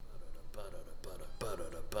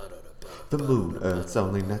The moon, Earth's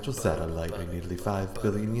only natural satellite, made nearly 5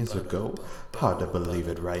 billion years ago. Hard to believe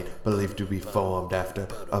it, right? Believed to be formed after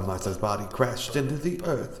a Mars's body crashed into the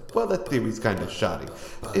Earth. Well, that theory's kinda shoddy.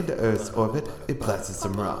 Into Earth's orbit, it blasted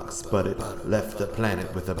some rocks, but it left the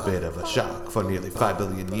planet with a bit of a shock. For nearly 5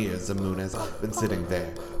 billion years, the moon has been sitting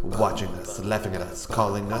there, watching us, laughing at us,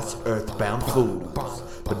 calling us earthbound fools.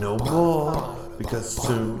 But no more, because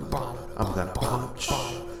soon I'm gonna punch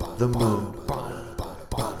the moon.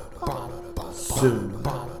 Soon,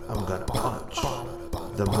 I'm gonna punch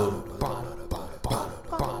the moon.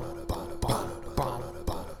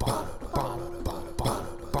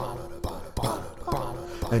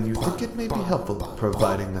 And you think it may be helpful,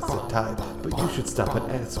 providing us a tide, but you should stop and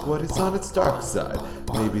ask what is on its dark side.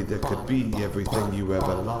 Maybe there could be everything you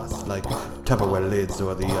ever lost, like Tupperware lids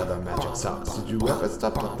or the other magic socks. Did you ever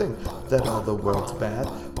stop to think that all the world's bad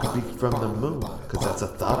could be from the moon? Cause that's a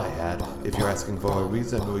thought I had. If you're asking for a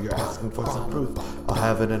reason or you're asking for some proof, I'll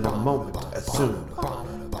have it in a moment, as soon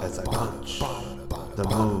as I punch the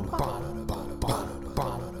moon.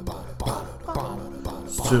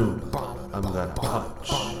 Soon, I'm gonna punch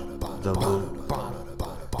the moon.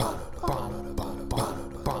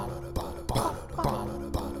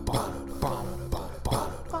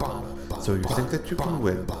 So you think that you can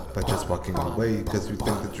win by just walking away because you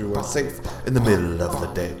think that you are safe in the middle of the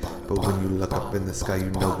day. But when you look up in the sky,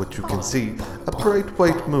 you know what you can see. A bright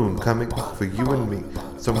white moon coming for you and me.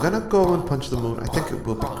 So I'm gonna go and punch the moon. I think it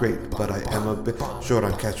will be great, but I am a bit short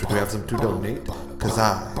on cash. Would you have some to donate? Cause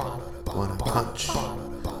I wanna punch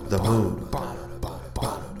the moon.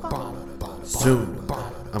 Soon,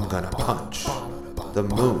 I'm gonna punch the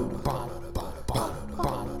moon.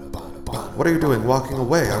 What are you doing walking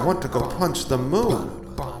away? I want to go punch the moon.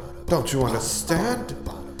 Don't you understand?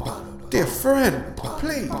 Dear friend,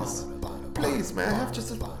 please. Please, may I have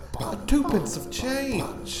just a 2 pence of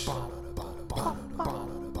change?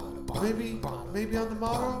 Maybe on the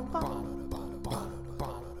morrow?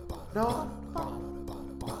 No?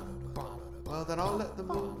 Well, then I'll let the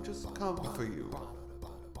moon just come for you.